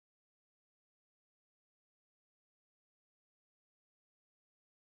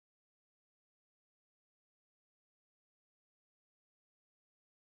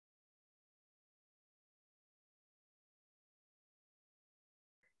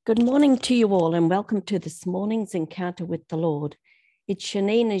Good morning to you all and welcome to this morning's encounter with the Lord. It's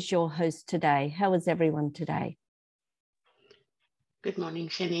Shanine as your host today. How is everyone today? Good morning,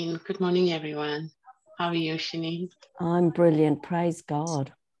 Shanine. Good morning, everyone. How are you, Shanine? I'm brilliant. Praise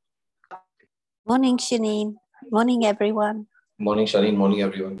God. Morning, Shanine. Morning, everyone. Morning, Shanine. Morning,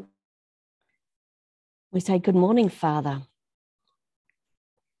 everyone. We say good morning, Father.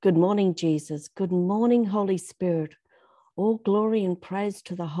 Good morning, Jesus. Good morning, Holy Spirit. All glory and praise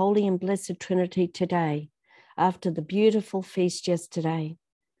to the Holy and Blessed Trinity today, after the beautiful feast yesterday.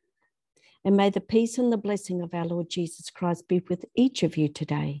 And may the peace and the blessing of our Lord Jesus Christ be with each of you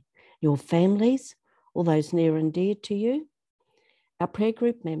today, your families, all those near and dear to you, our prayer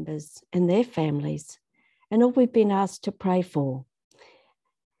group members and their families, and all we've been asked to pray for.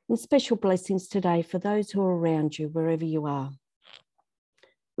 And special blessings today for those who are around you, wherever you are.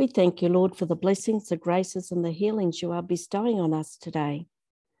 We thank you, Lord, for the blessings, the graces, and the healings you are bestowing on us today.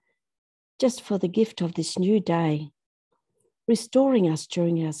 Just for the gift of this new day, restoring us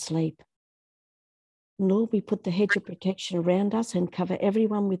during our sleep. And Lord, we put the hedge of protection around us and cover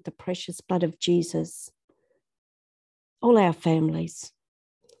everyone with the precious blood of Jesus. All our families,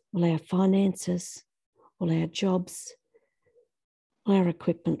 all our finances, all our jobs, all our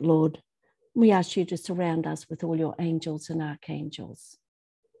equipment, Lord. We ask you to surround us with all your angels and archangels.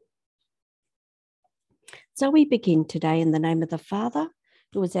 So we begin today in the name of the Father,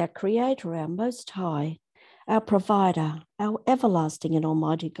 who is our Creator, our Most High, our Provider, our everlasting and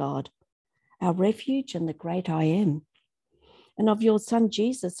almighty God, our refuge and the great I Am, and of your Son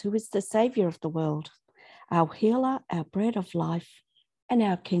Jesus, who is the Saviour of the world, our healer, our bread of life, and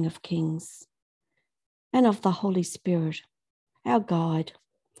our King of kings, and of the Holy Spirit, our guide,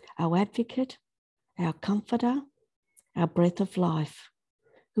 our advocate, our comforter, our breath of life,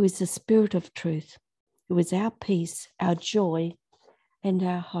 who is the Spirit of truth, who is our peace, our joy, and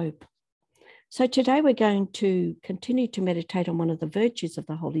our hope. So today we're going to continue to meditate on one of the virtues of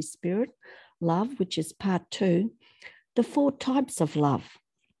the Holy Spirit, love, which is part 2, the 4 types of love.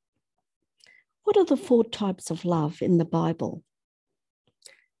 What are the 4 types of love in the Bible?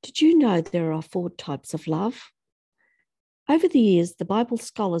 Did you know there are 4 types of love? Over the years, the Bible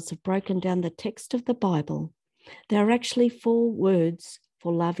scholars have broken down the text of the Bible. There are actually 4 words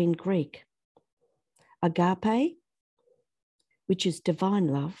for love in Greek. Agape, which is divine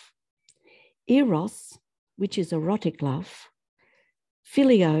love. Eros, which is erotic love.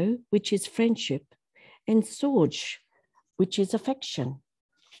 Phileo, which is friendship. And storge, which is affection.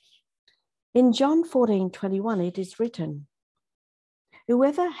 In John 14:21, it is written,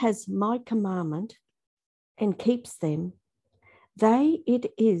 "Whoever has my commandment and keeps them, they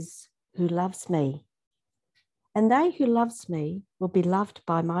it is who loves me. And they who loves me will be loved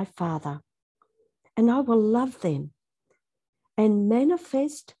by my Father. And I will love them and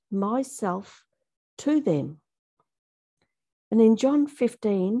manifest myself to them." And in John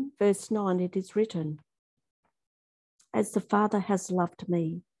 15, verse 9, it is written, "As the Father has loved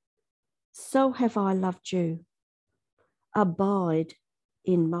me, so have I loved you. Abide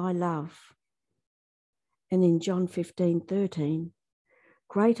in my love." And in John 15:13,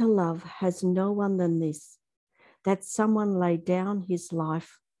 "Greater love has no one than this, that someone lay down his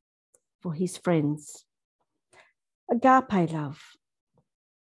life for his friends." Agape love.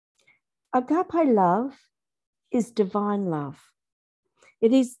 Agape love is divine love.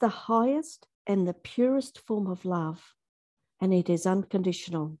 It is the highest and the purest form of love, and it is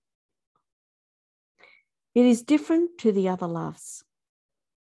unconditional. It is different to the other loves.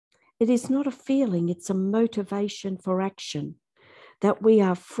 It is not a feeling, it's a motivation for action that we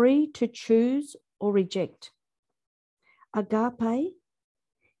are free to choose or reject. Agape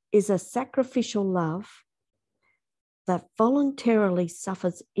is a sacrificial love that voluntarily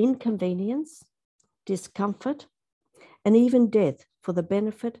suffers inconvenience, discomfort, and even death for the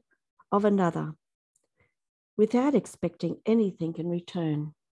benefit of another, without expecting anything in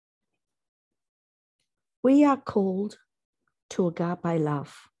return. We are called to agape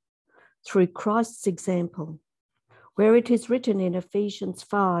love through Christ's example, where it is written in Ephesians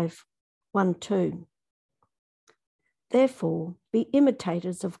 5:1-2, "Therefore, be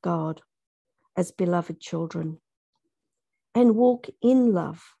imitators of God as beloved children, and walk in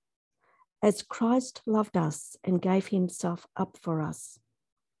love, as Christ loved us and gave himself up for us,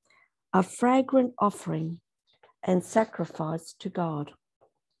 a fragrant offering and sacrifice to God."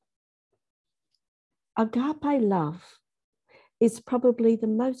 Agape love is probably the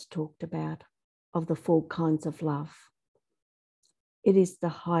most talked about of the 4 kinds of love. It is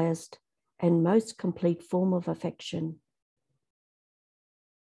the highest and most complete form of affection.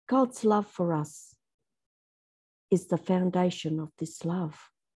 God's love for us is the foundation of this love.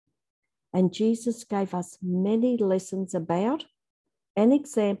 And Jesus gave us many lessons about and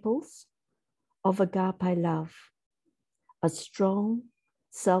examples of agape love, a strong,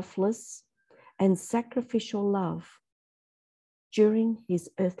 selfless, and sacrificial love during his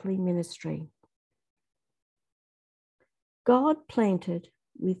earthly ministry. God planted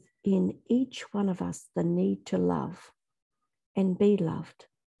within each one of us the need to love and be loved.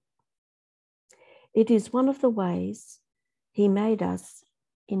 It is one of the ways he made us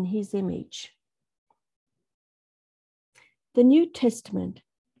in his image. The New Testament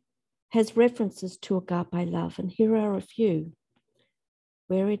has references to agape love, and here are a few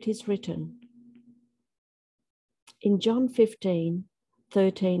where it is written. In John 15,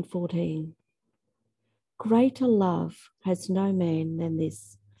 13, 14, greater love has no man than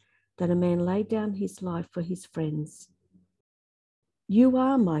this, that a man lay down his life for his friends. You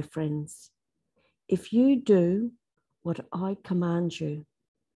are my friends, if you do what I command you.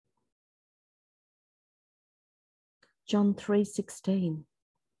 John 3:16,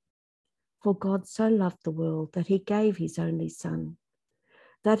 for God so loved the world that he gave his only Son,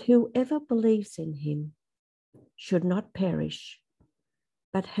 that whoever believes in him should not perish,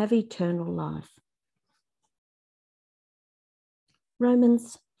 but have eternal life.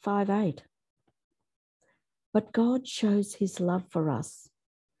 Romans 5:8, but God shows his love for us,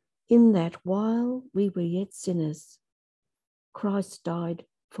 in that while we were yet sinners, Christ died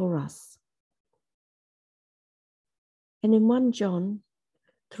for us. And in 1 John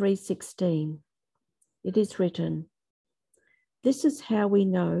 3:16, it is written, this is how we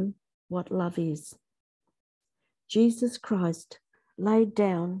know what love is. Jesus Christ laid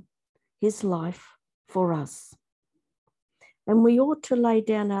down his life for us, and we ought to lay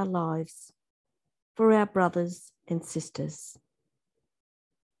down our lives for our brothers and sisters.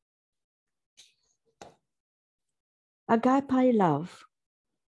 Agape love,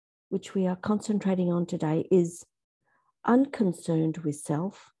 which we are concentrating on today, is unconcerned with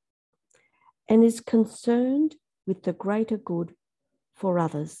self and is concerned with the greater good for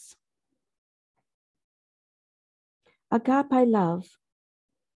others. Agape love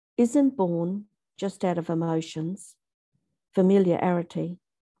isn't born just out of emotions, familiarity,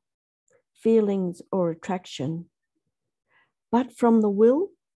 feelings, or attraction, but from the will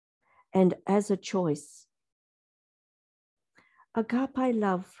and as a choice. Agape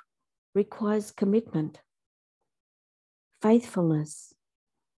love requires commitment, faithfulness,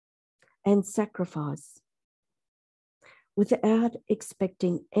 and sacrifice without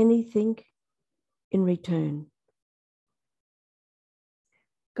expecting anything in return.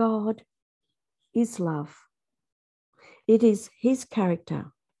 God is love. It is his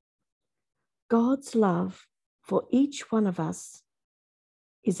character. God's love for each one of us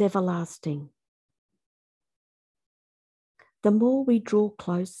is everlasting. The more we draw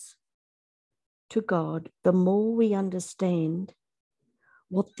close to God, the more we understand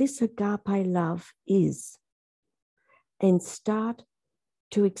what this agape love is and start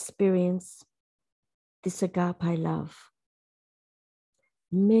to experience this agape love.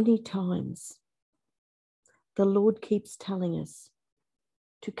 Many times, the Lord keeps telling us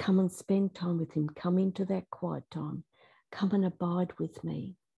to come and spend time with him, come into that quiet time, come and abide with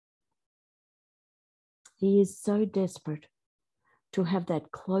me. He is so desperate to have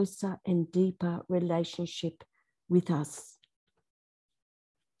that closer and deeper relationship with us.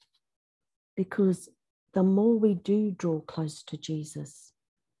 Because the more we do draw close to Jesus,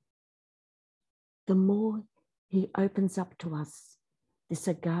 the more he opens up to us this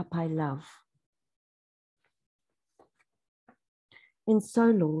agape love. And so,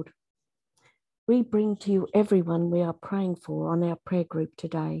 Lord, we bring to you everyone we are praying for on our prayer group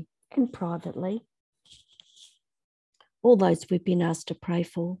today and privately. All those we've been asked to pray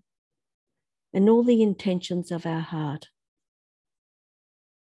for and all the intentions of our heart.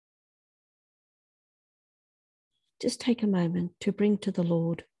 Just take a moment to bring to the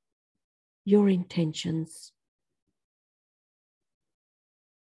Lord your intentions.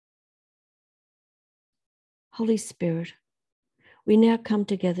 Holy Spirit, we now come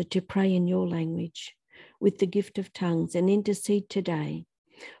together to pray in your language with the gift of tongues and intercede today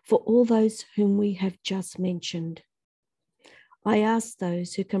for all those whom we have just mentioned. I ask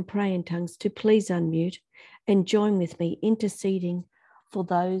those who can pray in tongues to please unmute and join with me interceding for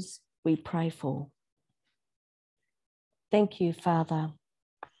those we pray for. Thank you, Father.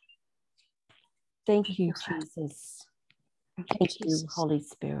 Thank you, Jesus. Thank you, Holy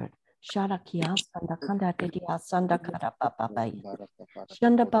Spirit. Sharakia Sanda Kanda Dia Sanda Kara Papa Bay.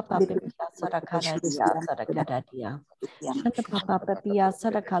 Shanda Papa Pia Sarakara Dia Sarakara Dia. Shanda Papa Pia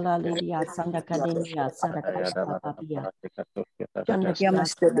Sarakala Lydia Sanda Kadenia Sarakara Papa Pia. Shanda Kia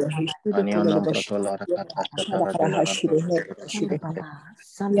Sanda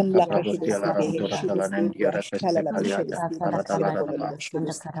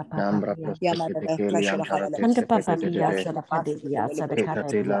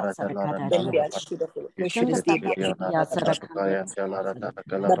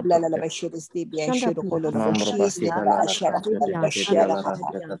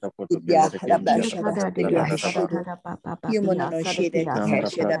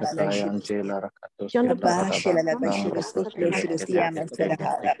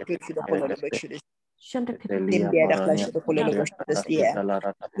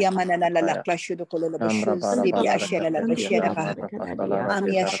Yamana la clashu de cololo bashus, Libya shella la bashera,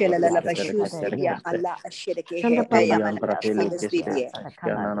 Amia shella la bashus, Libya Allah shedeke, Yamana shudus Libya,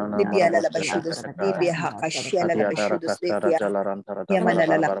 Libya la bashudus, Libya haka shella la bashudus, Libya,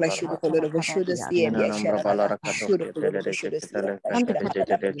 Yamana la clashu de cololo bashudus, Libya shella la shudu cololo bashudus,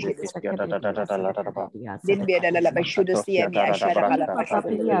 Libya la bashudus, Libya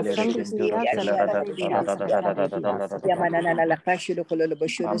shella la bashudus, Yamana la clashu de cololo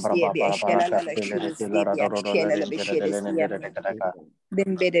bashudus, Libya shella la shudus, Libya shella la bashudus,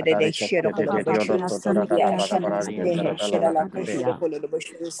 Bimbede de shero cololo bashudus, Libya shella la clashu de cololo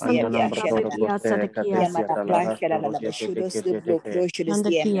bashudus, Libya shella Yamana clash shella la bashudus, Libya bashudus,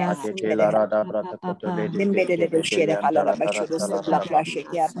 Libya Bimbede de shero cololo bashudus, la clash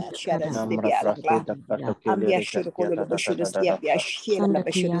shella Libya la clash. Ambia shuru cololo bashudus, Libya shella la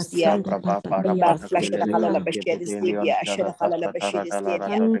bashudus, Rabba clash la cololo bashudus, Libya shella la bashudus,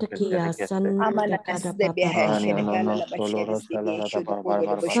 Libya. Amana de behe shella la bashudus, Libya shuru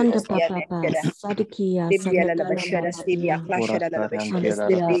cololo bashudus, Libya la bashudus, Libya clash la bashudus,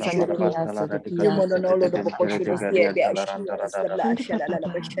 Libya shuru. Yumonolo the bashudus, Libya shella la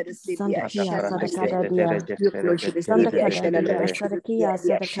bashudus, Libya shella la bashudus, Libya shella la bashudus,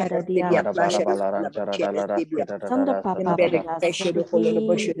 Libya shella Libya clash la bashudus, Libya. Embedded pressure to follow the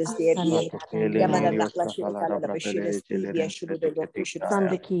bashudus, Libya. Yamana la clash la bashudus, Libya should the bashudus.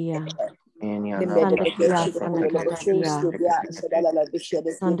 Embedded pressure to follow the bashudus, Libya shella la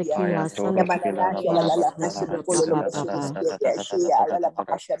bashudus, Libya. Yamana la clash to follow the bashudus, Libya shella la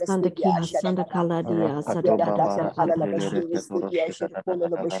bashudus, Libya shella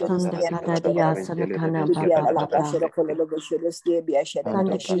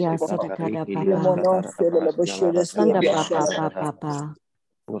Sanda kia sadakada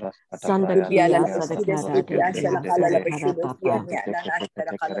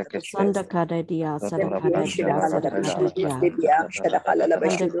Sanda kada dia sadakada dia sadakada dia Sanda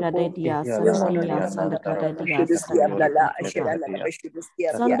kada dia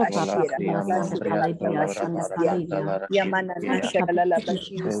Sanda papa dia Sanda kala dia Sanda kala dia Yamana Shalala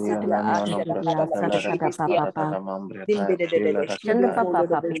Bashir sadakada papa Sanda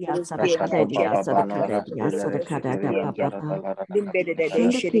papa dia sadakada dia sadakada dia sadakada papa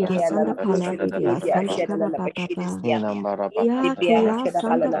Sanda kala dia Sanda kala papa ya kia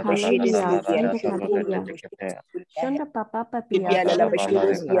Sanda kala dia Sanda kala dia Shanda papa papia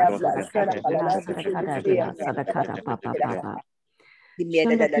sadakada dia sadakada papa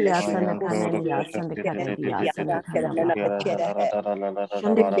Shanda kia Sanda kanania Sanda kada dia Sanda kana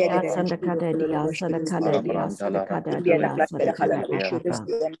Shanda kia Sanda kada dia sadakada dia sadakada dia sadakada papa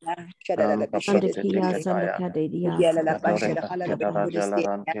Sanda kia Sanda kada dia Sanda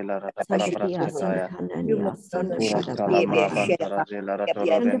kia Sanda kanania Sanda kada papa Shanda papa kia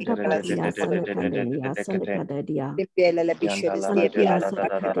Sanda kanania Sanda kada dia Sanda kia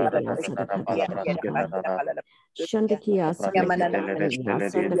Sanda kada dia sadakada papa Shanda kia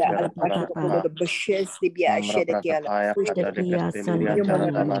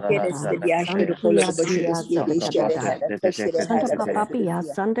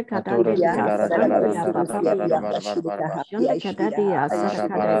kanania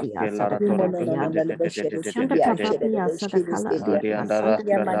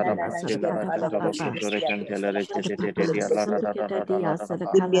Sanda kada papa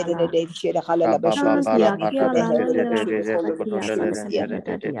Sanda kada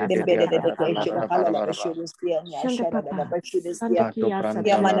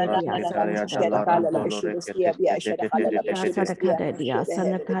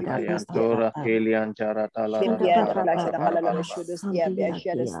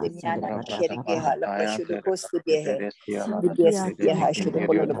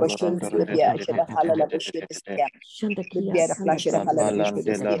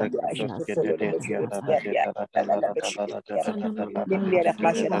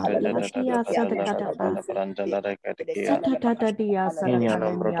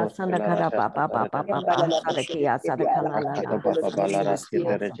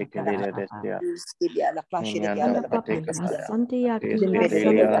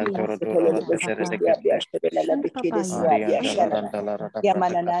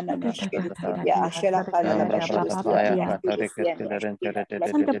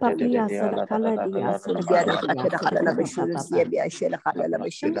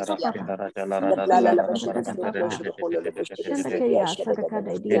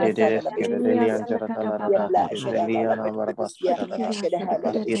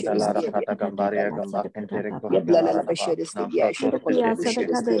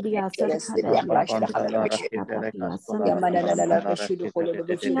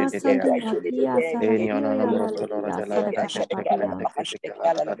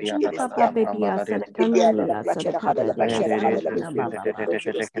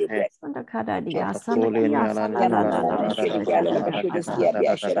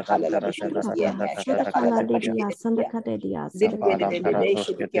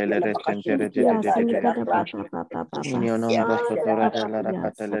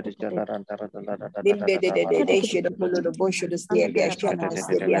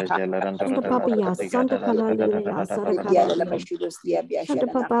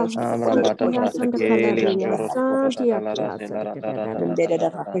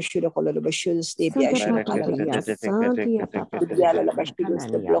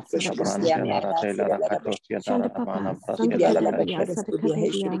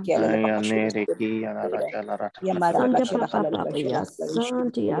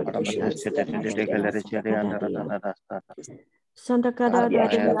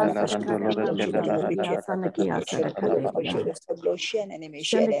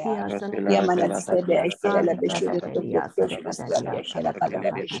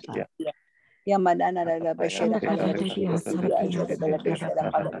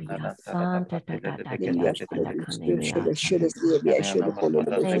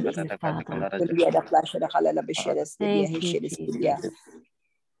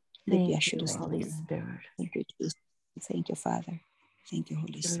Thank you, Father. Thank you,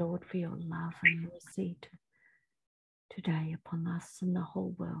 Holy Spirit. Lord, for your love and mercy today upon us and the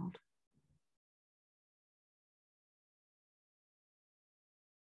whole world.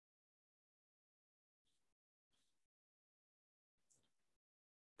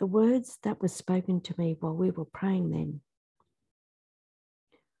 The words that were spoken to me while we were praying then,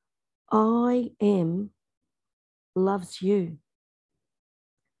 I am loves you.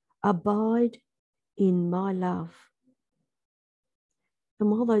 Abide in my love. And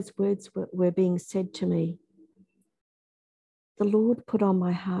while those words were being said to me, the Lord put on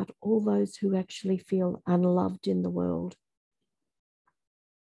my heart all those who actually feel unloved in the world.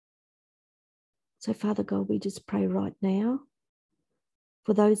 So, Father God, we just pray right now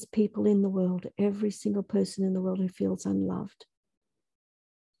for those people in the world, every single person in the world who feels unloved.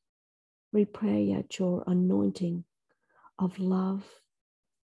 We pray out your anointing of love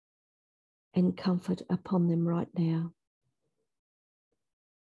and comfort upon them right now.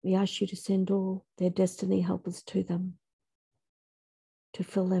 We ask you to send all their destiny helpers to them, to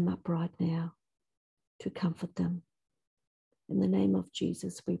fill them up right now, to comfort them. In the name of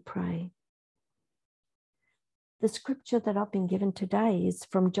Jesus, we pray. The scripture that I've been given today is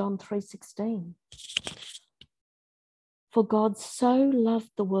from John 3:16. For God so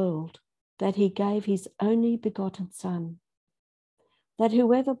loved the world that he gave his only begotten Son, that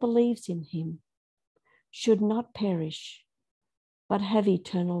whoever believes in him should not perish, but have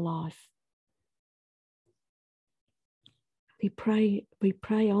eternal life. We pray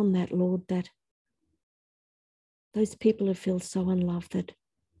on that, Lord, that those people who feel so unloved, that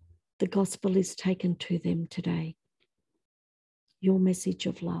the gospel is taken to them today. Your message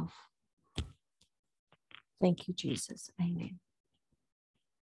of love. Thank you, Jesus. Amen.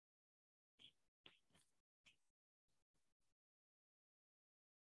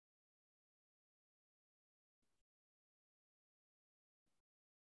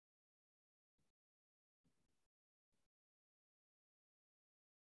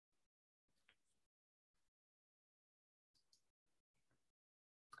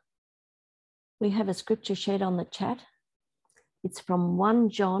 We have a scripture shared on the chat. It's from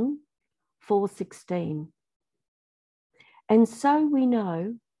 1 John 4:16. And so we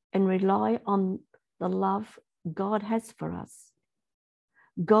know and rely on the love God has for us.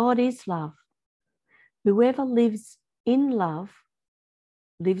 God is love. Whoever lives in love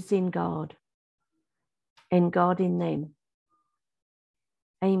lives in God, and God in them.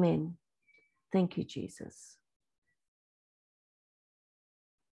 Amen. Thank you, Jesus.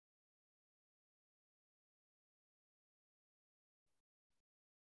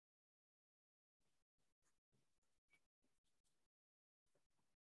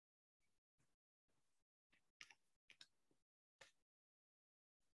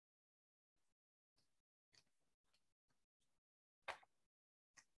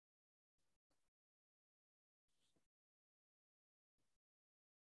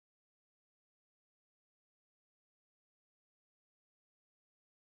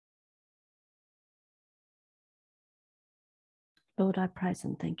 Lord, I praise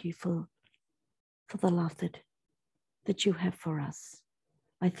and thank you for the love that you have for us.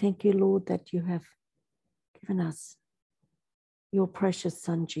 I thank you, Lord, that you have given us your precious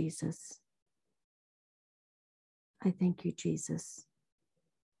Son, Jesus. I thank you, Jesus,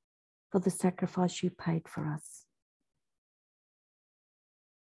 for the sacrifice you paid for us.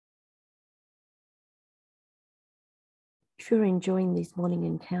 If you're enjoying these morning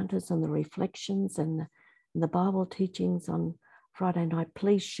encounters and the reflections and the Bible teachings on Friday night,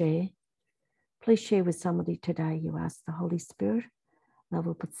 please share. Please share with somebody today. You ask the Holy Spirit, and I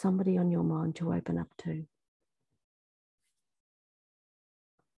will put somebody on your mind to open up to.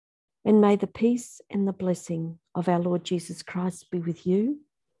 And may the peace and the blessing of our Lord Jesus Christ be with you,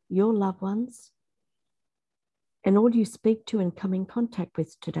 your loved ones, and all you speak to and come in contact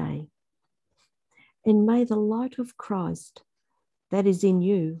with today. And may the light of Christ that is in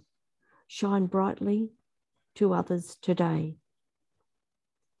you shine brightly to others today.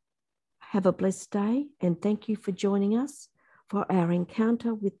 Have a blessed day, and thank you for joining us for our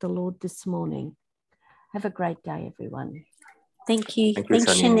encounter with the Lord this morning. Have a great day, everyone. Thank you. Thank you,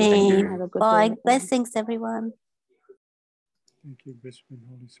 Thanks, Shani. Thank you. Shanine. Have a good Bye. day. Blessings, everyone. Thank you, Brisbane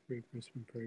Holy Spirit, Brisbane Prayer.